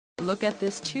look at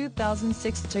this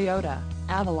 2006 Toyota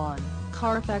Avalon.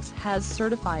 Carfax has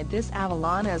certified this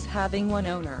Avalon as having one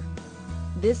owner.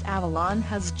 This Avalon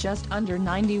has just under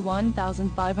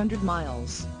 91,500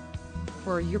 miles.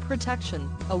 For your protection,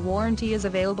 a warranty is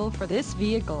available for this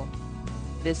vehicle.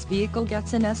 This vehicle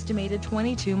gets an estimated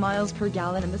 22 miles per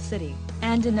gallon in the city,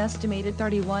 and an estimated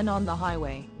 31 on the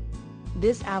highway.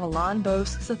 This Avalon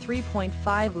boasts a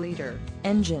 3.5-liter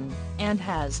engine, and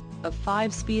has a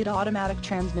 5-speed automatic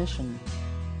transmission.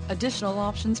 Additional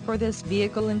options for this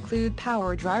vehicle include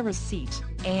power driver's seat,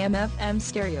 AM/FM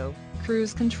stereo,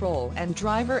 cruise control and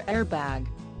driver airbag.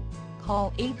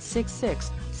 Call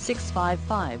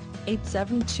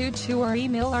 866-655-8722 or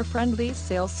email our friendly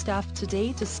sales staff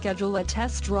today to schedule a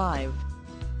test drive.